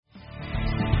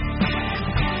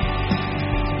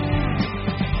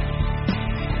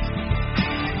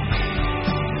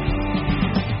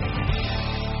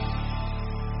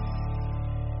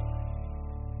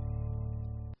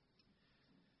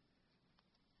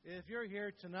If you're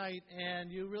here tonight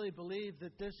and you really believe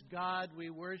that this God we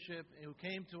worship, who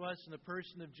came to us in the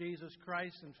person of Jesus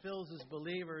Christ and fills his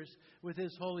believers with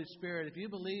his Holy Spirit, if you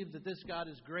believe that this God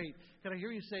is great, can I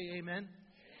hear you say amen?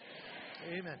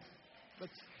 Amen.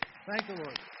 Let's thank the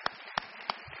Lord.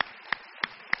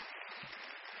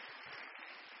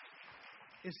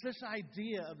 It's this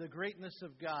idea of the greatness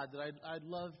of God that I'd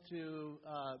love to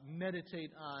meditate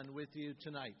on with you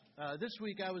tonight. This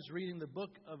week I was reading the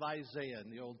book of Isaiah in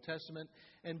the Old Testament,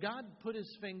 and God put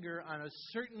his finger on a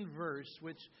certain verse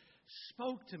which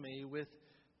spoke to me with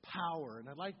power. And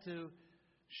I'd like to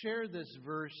share this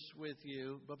verse with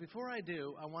you, but before I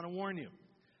do, I want to warn you.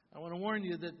 I want to warn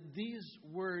you that these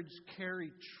words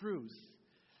carry truth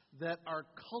that our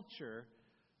culture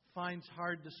finds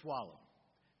hard to swallow.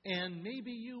 And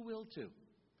maybe you will too.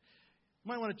 You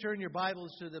might want to turn your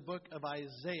Bibles to the book of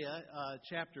Isaiah,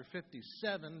 chapter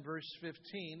 57, verse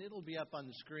 15. It'll be up on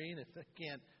the screen if I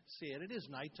can't see it. It is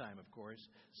nighttime, of course.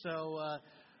 So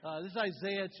this is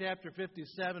Isaiah chapter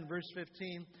 57, verse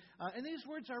 15. And these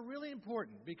words are really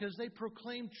important because they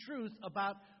proclaim truth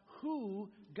about who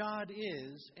God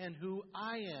is and who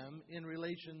I am in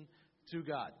relation to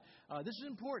God. This is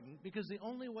important because the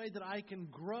only way that I can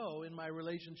grow in my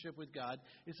relationship with God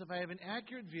is if I have an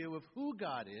accurate view of who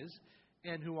God is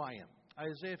and who I am.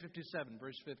 Isaiah 57,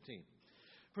 verse 15.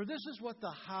 For this is what the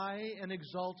high and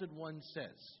exalted one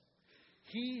says,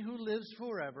 He who lives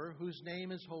forever, whose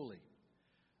name is holy.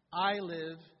 I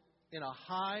live in a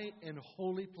high and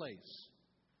holy place,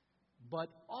 but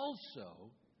also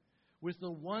with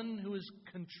the one who is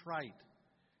contrite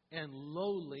and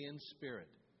lowly in spirit,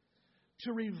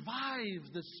 to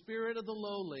revive the spirit of the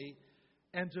lowly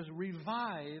and to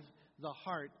revive the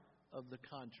heart of the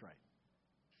contrite.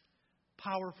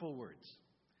 Powerful words.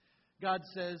 God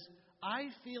says, I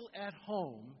feel at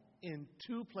home in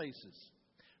two places.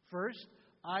 First,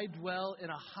 I dwell in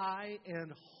a high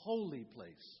and holy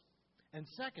place. And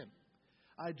second,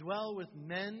 I dwell with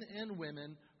men and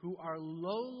women who are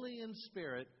lowly in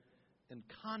spirit and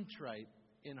contrite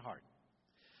in heart.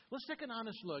 Let's take an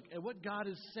honest look at what God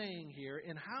is saying here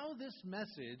and how this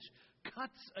message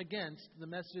cuts against the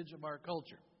message of our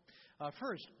culture.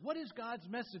 First, what is God's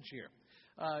message here?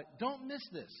 Don't miss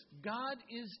this. God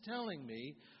is telling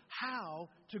me how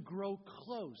to grow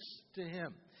close to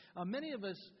Him. Many of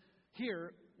us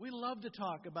here, we love to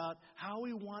talk about how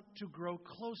we want to grow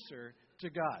closer to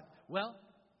God. Well,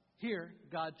 here,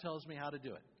 God tells me how to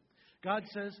do it. God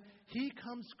says He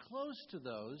comes close to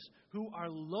those who are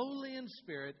lowly in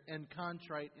spirit and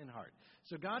contrite in heart.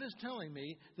 So God is telling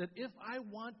me that if I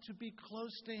want to be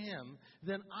close to Him,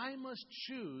 then I must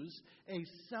choose a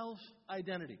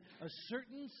self-identity, a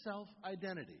certain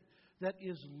self-identity that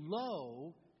is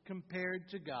low compared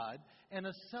to God, and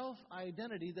a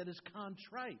self-identity that is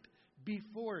contrite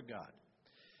before God.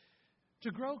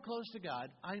 To grow close to God,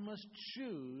 I must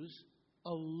choose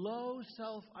a low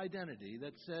self-identity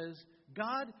that says,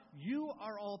 God, you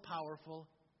are all-powerful,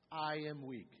 I am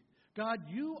weak. God,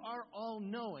 you are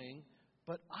all-knowing,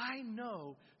 but I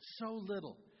know so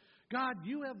little. God,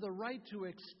 you have the right to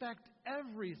expect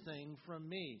everything from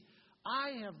me.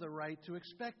 I have the right to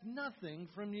expect nothing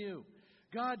from you.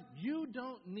 God, you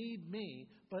don't need me,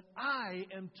 but I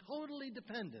am totally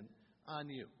dependent on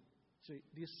you. So,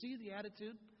 do you see the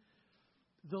attitude?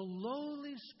 The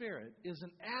lowly spirit is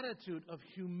an attitude of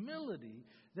humility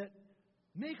that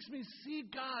makes me see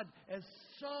God as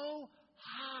so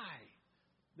high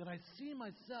that I see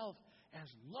myself as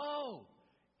low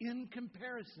in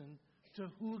comparison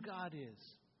to who God is.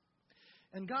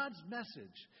 And God's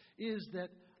message is that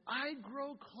I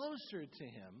grow closer to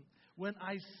Him when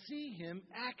I see Him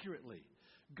accurately.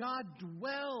 God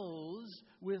dwells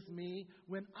with me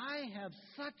when I have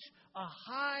such a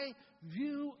high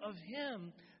view of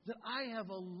Him that I have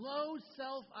a low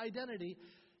self-identity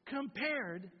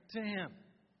compared to Him.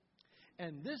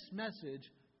 And this message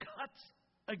cuts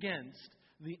against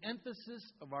the emphasis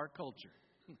of our culture.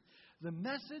 The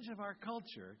message of our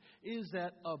culture is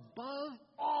that above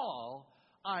all,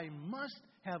 I must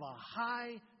have a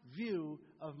high view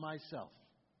of myself.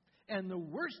 And the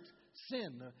worst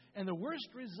sin and the worst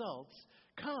results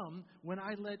come when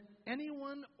I let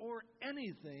anyone or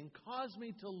anything cause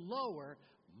me to lower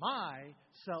my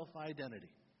self-identity.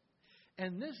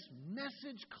 And this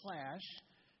message clash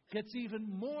gets even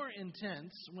more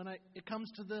intense when it comes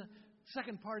to the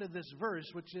second part of this verse,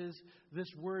 which is this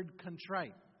word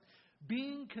contrite.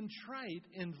 Being contrite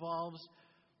involves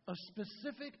a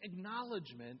specific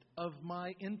acknowledgement of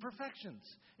my imperfections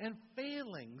and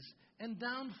failings and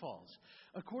downfalls.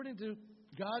 According to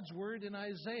God's word in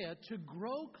Isaiah, to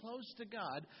grow close to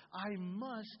God, I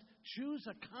must choose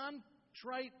a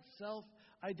contrite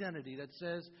self-identity that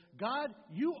says, God,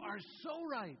 you are so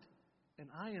right, and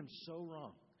I am so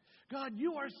wrong. God,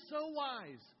 you are so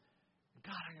wise, and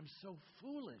God, I am so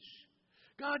foolish.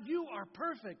 God, you are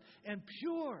perfect and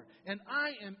pure, and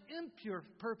I am impure,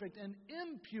 perfect and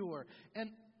impure,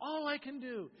 and all I can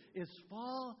do is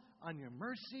fall on your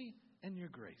mercy and your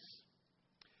grace.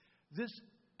 This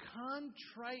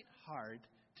contrite heart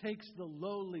takes the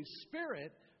lowly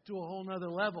spirit to a whole nother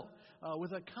level.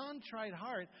 With a contrite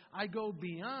heart, I go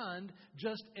beyond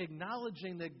just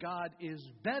acknowledging that God is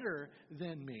better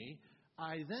than me.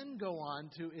 I then go on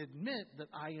to admit that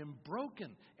I am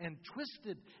broken and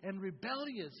twisted and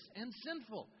rebellious and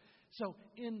sinful. So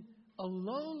in a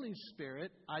lowly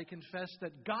spirit, I confess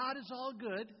that God is all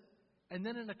good. And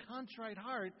then in a contrite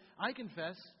heart, I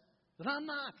confess that I'm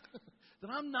not. That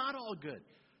I'm not all good.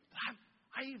 That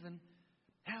I even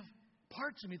have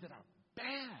parts of me that are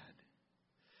bad.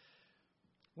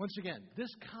 Once again,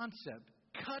 this concept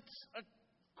cuts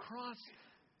across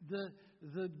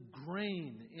the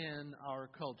grain in our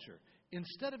culture.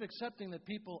 Instead of accepting that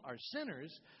people are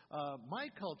sinners, my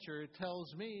culture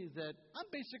tells me that I'm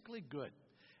basically good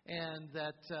and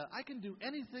that I can do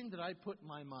anything that I put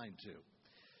my mind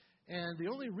to. And the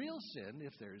only real sin,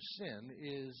 if there's sin,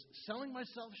 is selling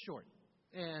myself short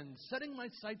and setting my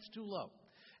sights too low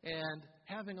and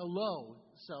having a low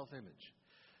self-image.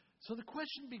 So the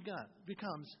question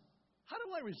becomes, how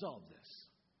do I resolve this?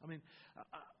 I mean,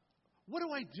 what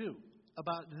do I do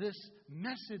about this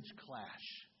message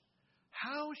clash?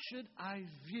 How should I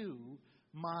view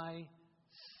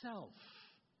myself?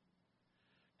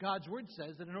 God's Word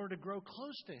says that in order to grow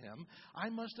close to Him, I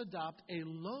must adopt a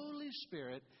lowly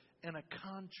spirit and a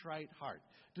contrite heart.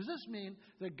 Does this mean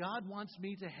that God wants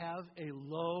me to have a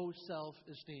low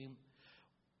self-esteem?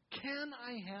 Can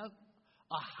I have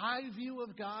a high view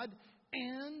of God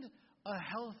and a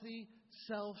healthy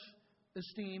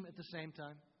self-esteem at the same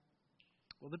time?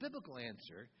 Well, the biblical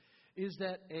answer is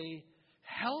that a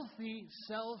healthy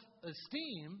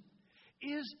self-esteem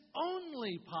is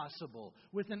only possible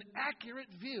with an accurate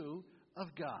view of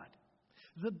God.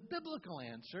 The biblical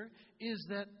answer is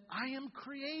that I am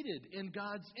created in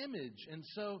God's image. And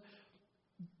so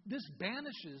this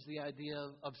banishes the idea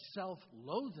of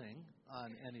self-loathing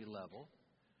on any level.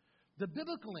 The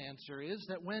biblical answer is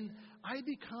that when I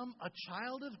become a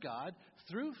child of God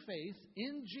through faith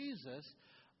in Jesus,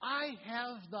 I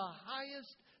have the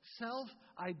highest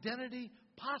self-identity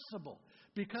possible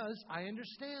because I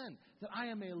understand that I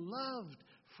am a loved,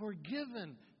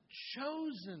 forgiven,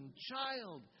 chosen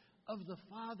child of the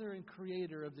Father and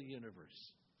Creator of the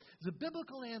universe. The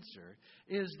biblical answer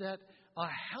is that a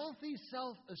healthy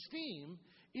self-esteem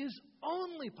is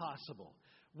only possible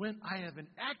when I have an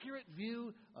accurate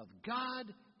view of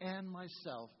God and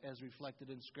myself as reflected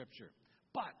in Scripture.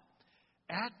 But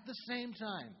at the same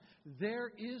time,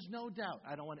 there is no doubt,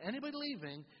 I don't want anybody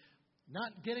leaving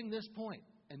not getting this point,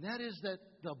 and that is that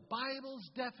the Bible's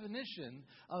definition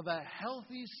of a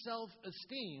healthy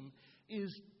self-esteem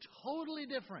is totally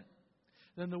different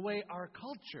than the way our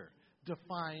culture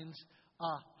defines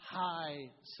a high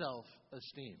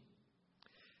self-esteem.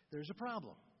 There's a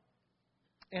problem.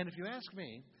 And if you ask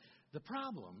me, the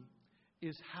problem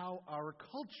is how our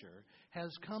culture has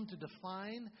come to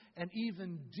define and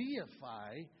even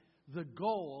deify the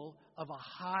goal of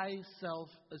a high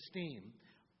self-esteem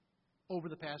over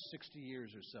the past 60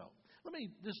 years or so. Let me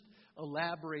just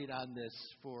elaborate on this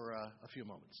for a few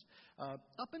moments.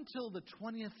 Up until the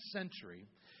 20th century,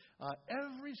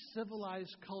 every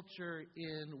civilized culture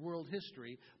in world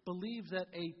history believed that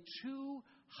a too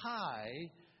high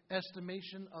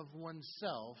estimation of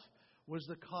oneself was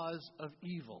the cause of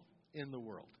evil in the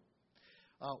world.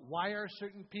 Why are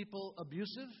certain people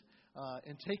abusive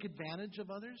and take advantage of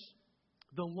others?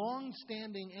 The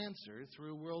long-standing answer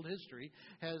through world history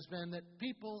has been that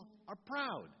people are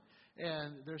proud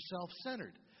and they're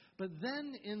self-centered. But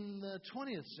then in the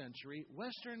 20th century,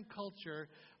 Western culture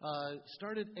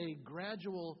started a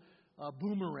gradual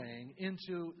boomerang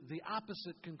into the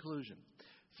opposite conclusion.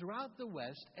 Throughout the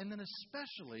West, and then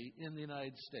especially in the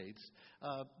United States,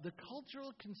 the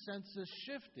cultural consensus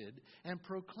shifted and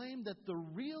proclaimed that the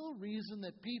real reason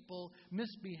that people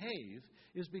misbehave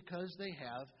is because they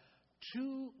have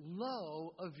too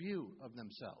low a view of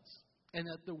themselves. And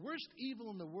that the worst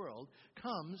evil in the world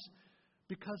comes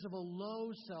because of a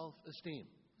low self-esteem.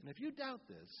 And if you doubt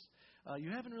this,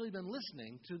 you haven't really been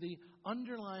listening to the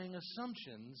underlying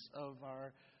assumptions of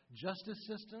our justice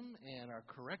system and our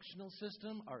correctional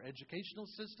system, our educational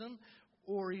system,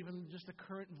 or even just the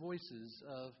current voices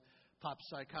of pop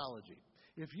psychology.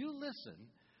 If you listen,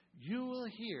 you will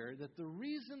hear that the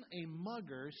reason a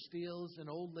mugger steals an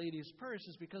old lady's purse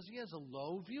is because he has a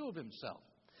low view of himself.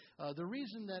 The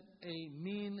reason that a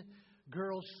mean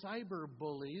girl cyber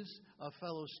bullies a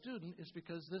fellow student is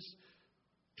because this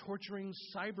torturing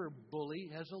cyber bully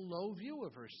has a low view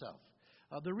of herself.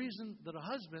 The reason that a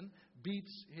husband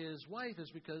beats his wife is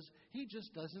because he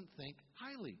just doesn't think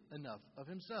highly enough of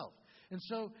himself. And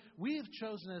so we have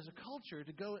chosen as a culture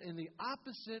to go in the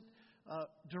opposite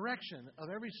direction of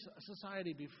every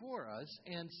society before us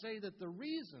and say that the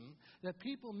reason that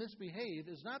people misbehave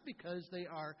is not because they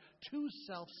are too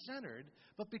self-centered,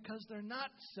 but because they're not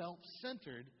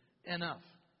self-centered enough.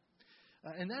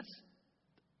 And that's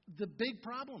the big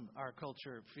problem our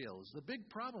culture feels. The big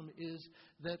problem is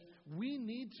that we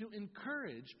need to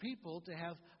encourage people to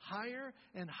have higher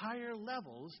and higher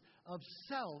levels of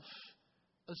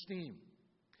self-esteem.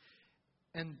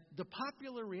 And the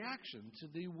popular reaction to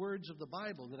the words of the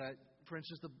Bible for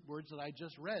instance, the words that I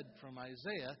just read from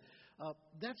Isaiah,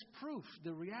 that's proof.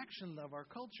 The reaction of our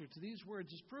culture to these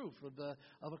words is proof of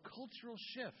a cultural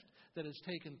shift that has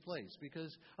taken place.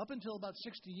 Because up until about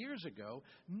 60 years ago,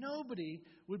 nobody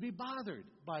would be bothered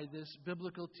by this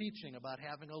biblical teaching about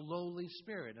having a lowly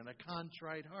spirit and a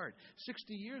contrite heart.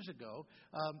 60 years ago,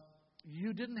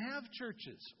 you didn't have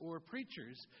churches or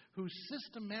preachers who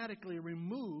systematically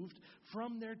removed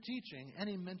from their teaching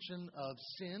any mention of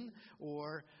sin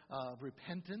or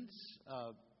repentance.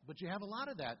 But you have a lot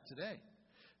of that today.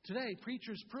 Today,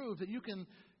 preachers prove that you can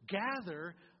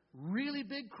gather really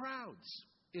big crowds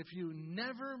if you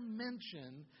never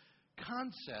mention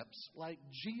concepts like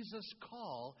Jesus'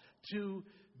 call to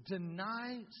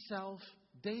deny self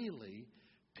daily,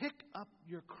 pick up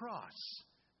your cross,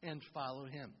 and follow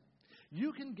Him.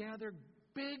 You can gather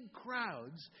big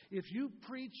crowds if you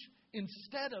preach,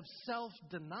 instead of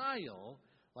self-denial,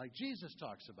 like Jesus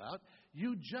talks about,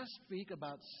 you just speak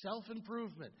about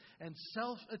self-improvement and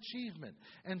self-achievement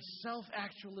and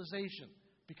self-actualization,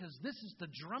 because this is the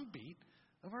drumbeat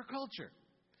of our culture.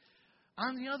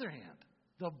 On the other hand,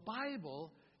 the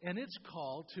Bible and its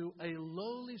call to a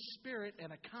lowly spirit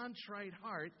and a contrite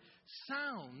heart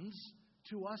sounds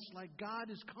to us like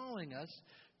God is calling us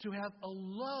to have a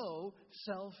low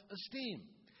self-esteem,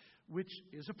 which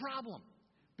is a problem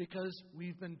because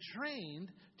we've been trained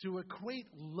to equate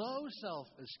low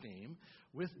self-esteem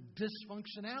with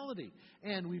dysfunctionality.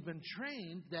 And we've been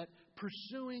trained that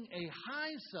pursuing a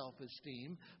high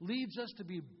self-esteem leads us to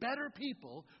be better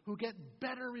people who get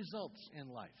better results in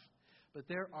life. But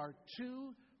there are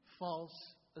two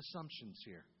false assumptions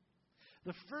here.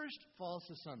 The first false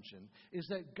assumption is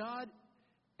that God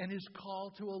and His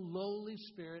call to a lowly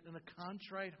spirit and a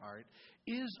contrite heart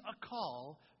is a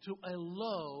call to a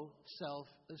low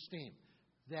self-esteem.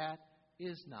 That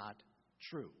is not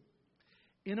true.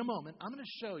 In a moment, I'm going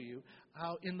to show you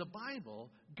how in the Bible,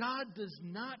 God does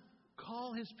not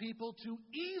call His people to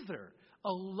either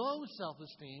a low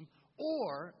self-esteem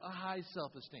or a high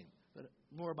self-esteem. But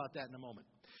more about that in a moment.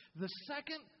 The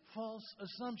second false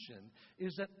assumption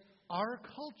is that our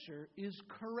culture is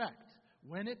correct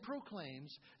when it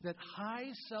proclaims that high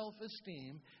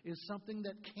self-esteem is something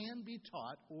that can be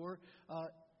taught, or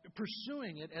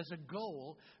pursuing it as a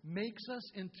goal makes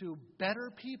us into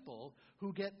better people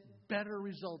who get better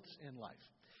results in life.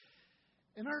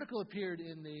 An article appeared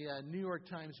in the New York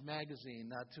Times Magazine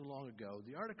not too long ago.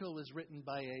 The article was written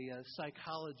by a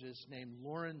psychologist named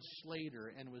Lauren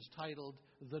Slater and was titled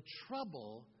 "The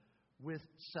Trouble with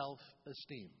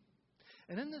Self-Esteem."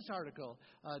 And in this article,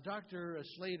 Dr.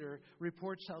 Slater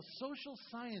reports how social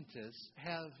scientists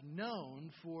have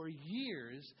known for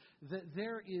years that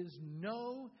there is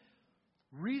no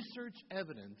research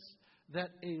evidence that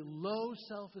a low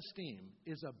self-esteem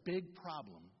is a big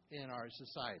problem in our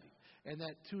society. And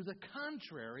that to the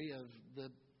contrary of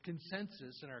the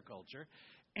consensus in our culture,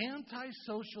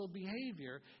 antisocial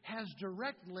behavior has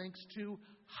direct links to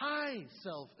high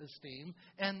self-esteem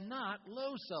and not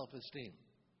low self-esteem.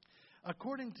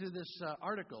 According to this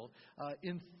article,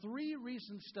 in 3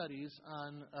 recent studies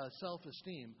on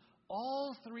self-esteem,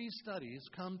 all 3 studies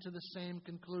come to the same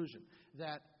conclusion,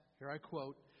 that, here I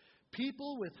quote,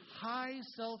 people with high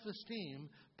self-esteem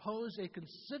pose a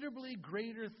considerably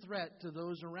greater threat to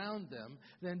those around them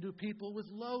than do people with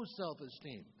low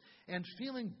self-esteem. And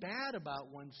feeling bad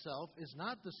about oneself is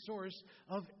not the source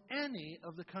of any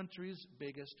of the country's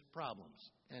biggest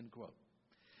problems, end quote.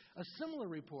 A similar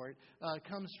report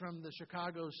comes from the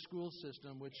Chicago school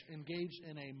system, which engaged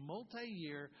in a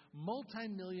multi-year,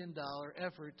 multi-million-dollar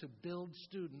effort to build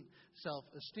student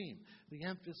self-esteem. The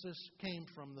emphasis came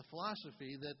from the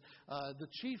philosophy that the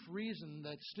chief reason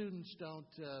that students don't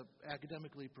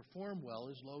academically perform well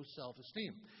is low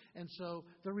self-esteem. And so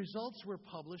the results were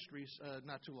published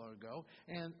not too long ago,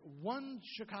 and one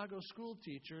Chicago school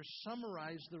teacher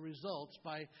summarized the results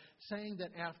by saying that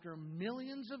after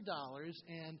millions of dollars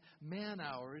and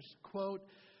man-hours, quote,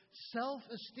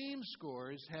 self-esteem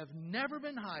scores have never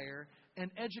been higher and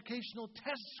educational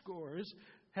test scores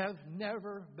have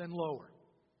never been lower.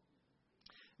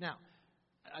 Now,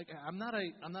 I'm not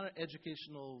an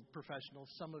educational professional.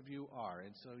 Some of you are,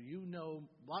 and so you know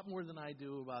a lot more than I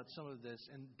do about some of this.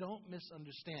 And don't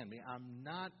misunderstand me. I'm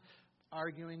not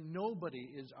arguing. Nobody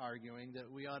is arguing that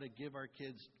we ought to give our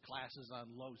kids classes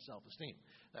on low self-esteem.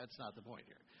 That's not the point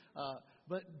here.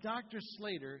 But Dr.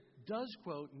 Slater does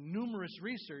quote numerous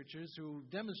researchers who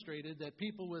demonstrated that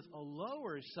people with a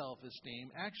lower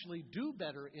self-esteem actually do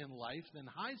better in life than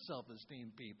high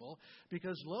self-esteem people,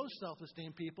 because low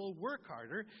self-esteem people work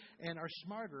harder and are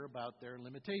smarter about their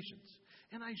limitations.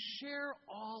 And I share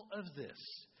all of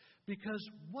this because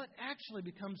what actually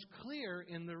becomes clear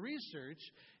in the research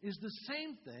is the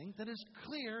same thing that is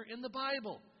clear in the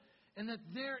Bible. And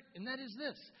that is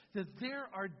this, that there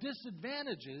are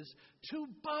disadvantages to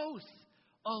both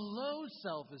a low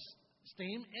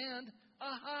self-esteem and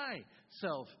a high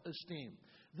self-esteem.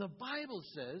 The Bible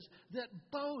says that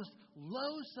both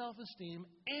low self-esteem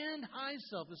and high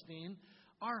self-esteem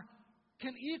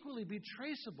can equally be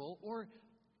traceable or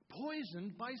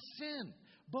poisoned by sin.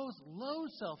 Both low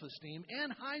self-esteem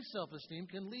and high self-esteem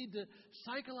can lead to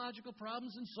psychological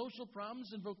problems and social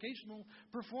problems and vocational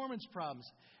performance problems.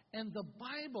 And the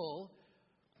Bible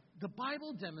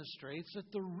demonstrates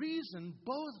that the reason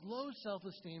both low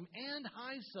self-esteem and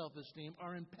high self-esteem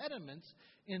are impediments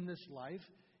in this life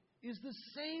is the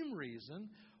same reason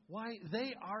why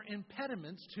they are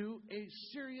impediments to a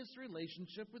serious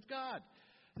relationship with God.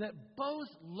 That both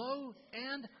low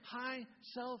and high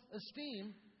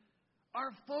self-esteem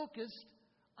are focused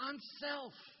on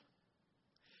self.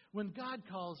 When God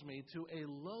calls me to a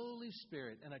lowly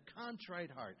spirit and a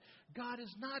contrite heart, God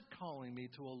is not calling me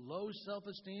to a low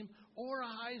self-esteem or a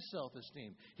high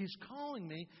self-esteem. He's calling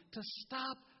me to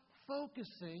stop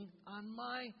focusing on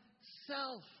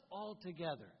myself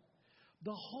altogether.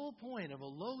 The whole point of a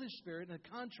lowly spirit and a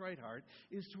contrite heart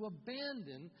is to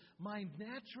abandon my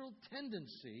natural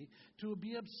tendency to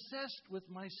be obsessed with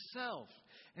myself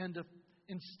and to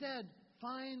instead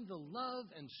find the love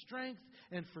and strength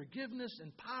and forgiveness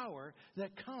and power that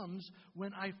comes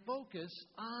when I focus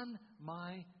on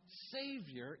my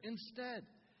Savior instead.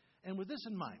 And with this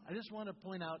in mind, I just want to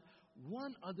point out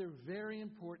one other very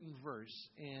important verse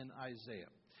in Isaiah.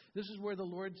 This is where the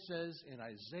Lord says in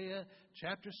Isaiah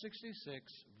chapter 66,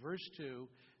 verse 2,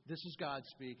 this is God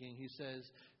speaking. He says,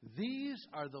 "These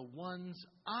are the ones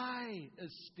I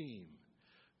esteem,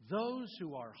 those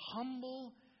who are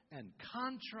humble and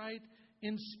contrite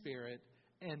in spirit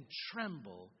and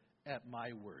tremble at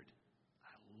my word."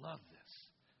 I love this.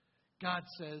 God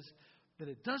says that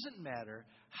it doesn't matter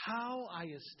how I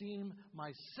esteem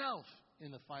myself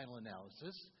in the final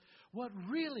analysis. What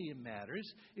really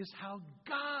matters is how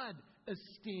God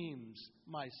esteems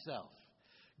myself.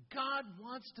 God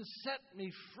wants to set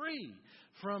me free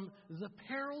from the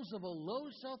perils of a low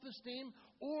self-esteem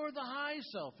or the high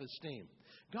self-esteem.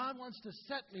 God wants to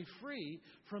set me free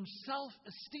from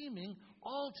self-esteeming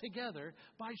altogether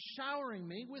by showering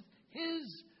me with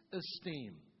His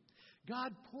esteem.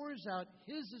 God pours out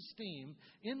His esteem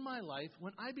in my life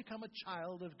when I become a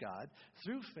child of God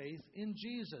through faith in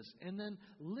Jesus and then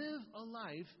live a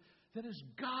life that is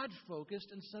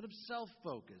God-focused instead of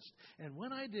self-focused. And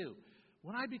when I do,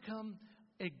 when I become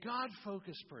a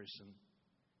God-focused person,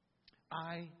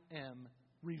 I am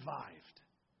revived.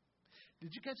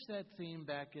 Did you catch that theme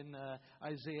back in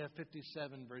Isaiah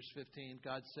 57, verse 15?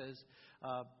 God says,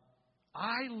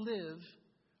 I live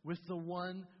with the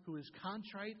one who is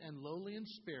contrite and lowly in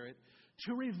spirit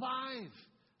to revive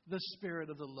the spirit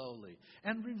of the lowly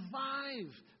and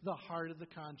revive the heart of the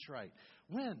contrite.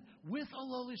 When, with a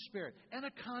lowly spirit and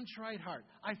a contrite heart,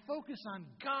 I focus on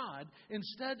God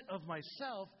instead of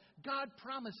myself, God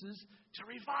promises to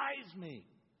revive me.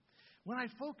 When I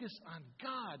focus on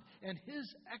God and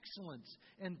His excellence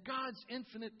and God's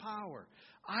infinite power,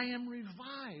 I am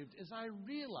revived as I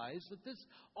realize that this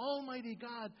Almighty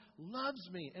God loves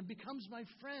me and becomes my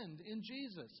friend in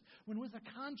Jesus. When with a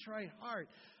contrite heart,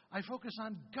 I focus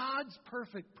on God's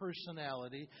perfect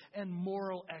personality and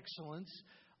moral excellence,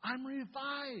 I'm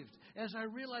revived as I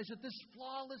realize that this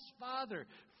flawless Father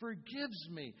forgives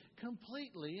me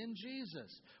completely in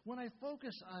Jesus. When I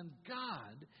focus on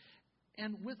God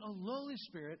and with a lowly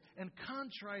spirit and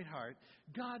contrite heart,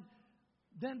 God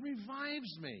then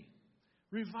revives me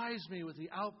with the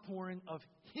outpouring of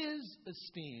His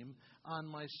esteem on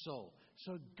my soul.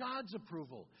 So God's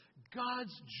approval,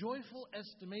 God's joyful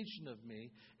estimation of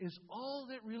me is all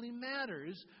that really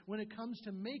matters when it comes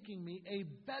to making me a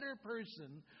better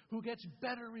person who gets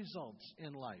better results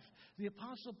in life. The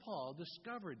Apostle Paul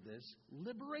discovered this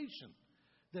liberation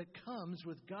that comes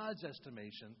with God's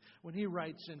estimation when he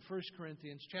writes in 1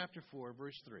 Corinthians chapter 4,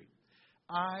 verse 3,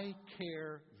 I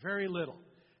care very little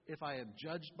if I am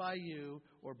judged by you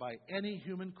or by any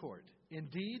human court.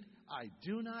 Indeed, I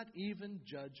do not even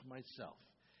judge myself.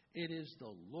 It is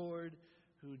the Lord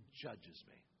who judges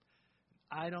me.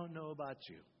 I don't know about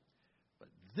you, but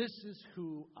this is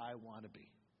who I want to be.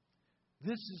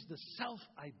 This is the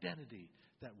self-identity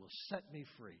that will set me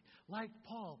free. Like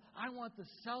Paul, I want the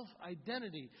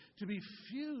self-identity to be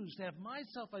fused, to have my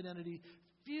self-identity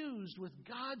fused with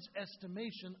God's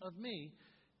estimation of me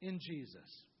in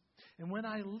Jesus. And when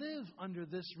I live under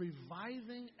this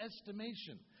reviving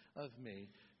estimation of me,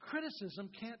 criticism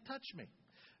can't touch me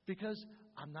because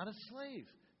I'm not a slave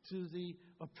to the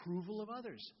approval of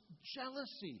others.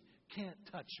 Jealousy can't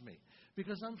touch me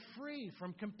because I'm free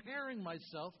from comparing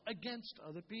myself against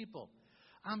other people.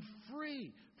 I'm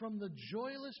free from the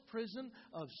joyless prison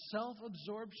of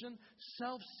self-absorption,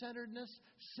 self-centeredness,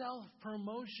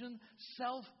 self-promotion,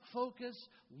 self-focus,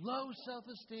 low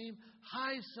self-esteem,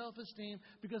 high self-esteem,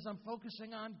 because I'm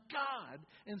focusing on God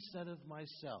instead of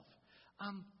myself.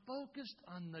 I'm focused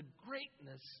on the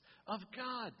greatness of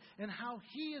God and how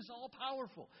He is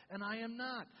all-powerful and I am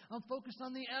not. I'm focused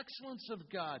on the excellence of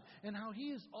God and how He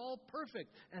is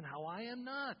all-perfect and how I am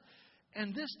not.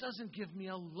 And this doesn't give me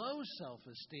a low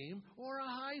self-esteem or a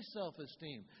high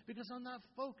self-esteem because I'm not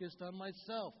focused on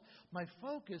myself. My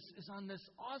focus is on this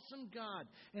awesome God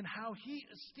and how He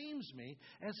esteems me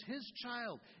as His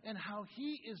child and how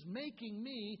He is making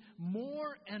me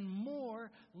more and more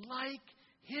like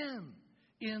Him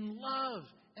in love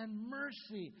and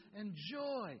mercy and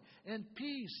joy and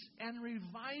peace and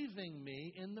reviving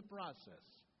me in the process.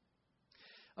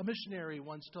 A missionary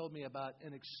once told me about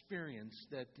an experience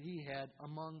that he had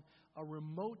among a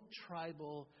remote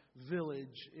tribal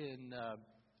village in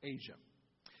Asia.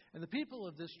 And the people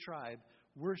of this tribe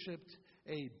worshipped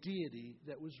a deity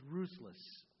that was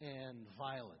ruthless and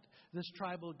violent. This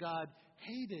tribal god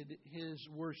hated his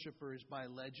worshipers by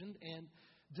legend and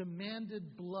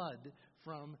demanded blood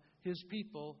from his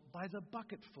people by the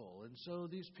bucketful. And so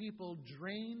these people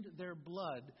drained their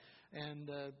blood and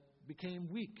became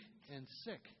weak and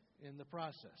sick in the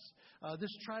process. This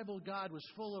tribal god was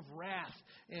full of wrath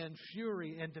and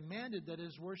fury and demanded that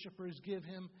his worshipers give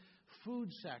him food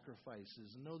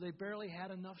sacrifices. And though they barely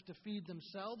had enough to feed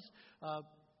themselves,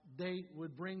 they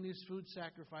would bring these food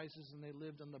sacrifices and they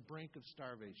lived on the brink of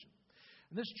starvation.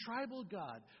 And this tribal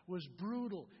god was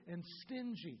brutal and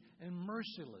stingy and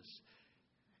merciless.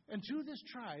 And to this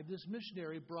tribe, this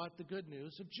missionary brought the good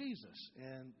news of Jesus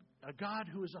and a God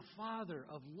who is a Father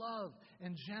of love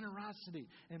and generosity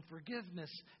and forgiveness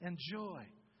and joy.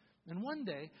 And one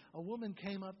day, a woman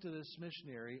came up to this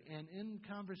missionary, and in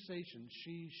conversation,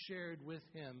 she shared with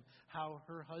him how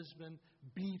her husband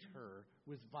beat her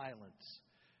with violence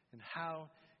and how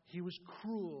he was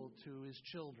cruel to his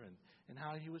children and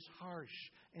how he was harsh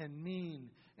and mean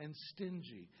and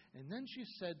stingy. And then she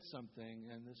said something,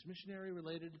 and this missionary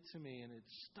related it to me, and it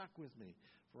stuck with me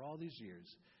for all these years.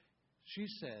 She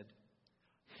said,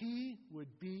 he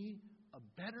would be a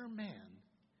better man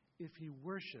if he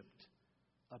worshiped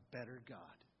a better God.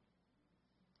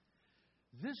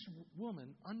 This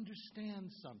woman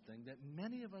understands something that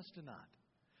many of us do not.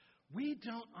 We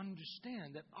don't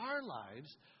understand that our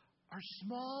lives are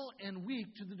small and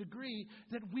weak to the degree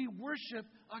that we worship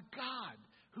a God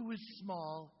who is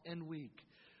small and weak.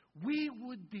 We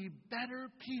would be better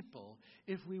people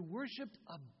if we worshiped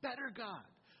a better God,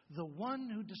 the one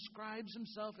who describes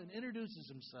himself and introduces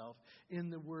himself in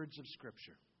the words of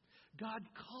Scripture. God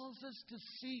calls us to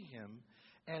see him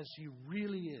as he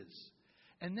really is.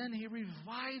 And then he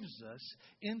revives us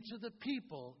into the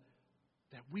people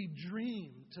that we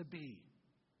dream to be.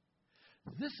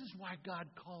 This is why God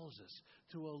calls us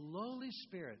to a lowly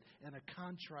spirit and a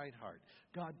contrite heart.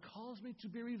 God calls me to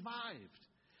be revived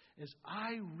as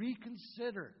I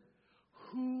reconsider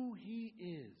who he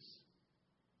is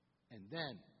and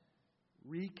then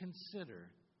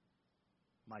reconsider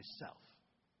myself.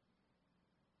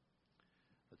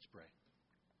 Let's pray.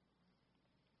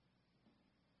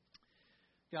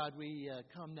 God, we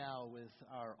come now with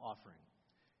our offering.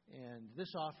 And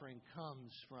this offering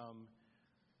comes from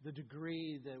the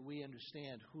degree that we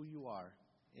understand who you are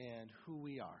and who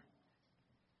we are.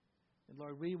 And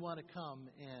Lord, we want to come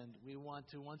and we want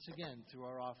to once again, through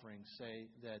our offering, say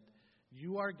that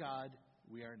you are God,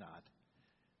 we are not.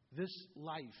 This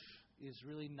life is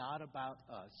really not about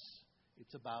us.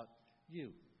 It's about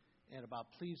you and about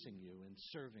pleasing you and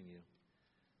serving you.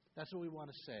 That's what we want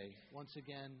to say once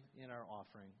again in our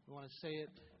offering. We want to say it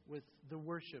with the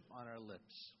worship on our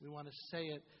lips. We want to say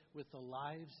it with the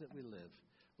lives that we live.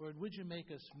 Lord, would you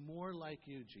make us more like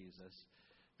you, Jesus,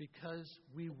 because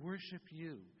we worship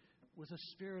you with a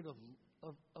spirit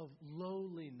of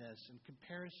lowliness in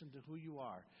comparison to who you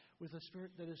are, with a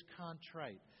spirit that is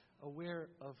contrite, aware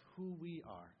of who we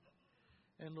are.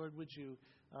 And Lord, would you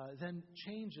then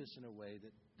change us in a way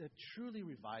that truly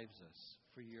revives us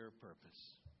for your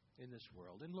purpose in this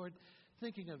world. And Lord,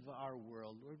 thinking of our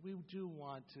world, Lord, we do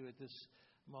want to at this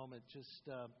moment just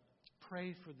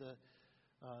pray for the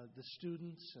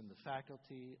students and the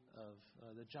faculty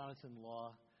of the Jonathan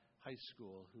Law High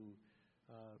School who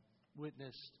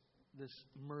witnessed this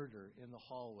murder in the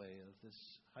hallway of this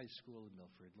high school in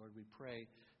Milford. Lord, we pray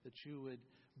that you would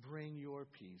bring your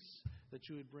peace, that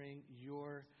you would bring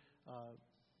your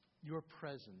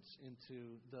presence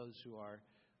into those who are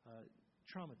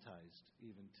traumatized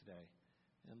even today.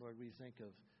 And Lord, we think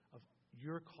of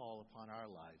your call upon our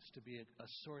lives to be a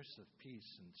source of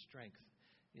peace and strength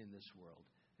in this world.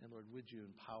 And Lord, would you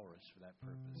empower us for that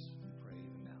purpose? We pray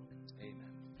even now.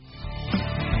 Amen.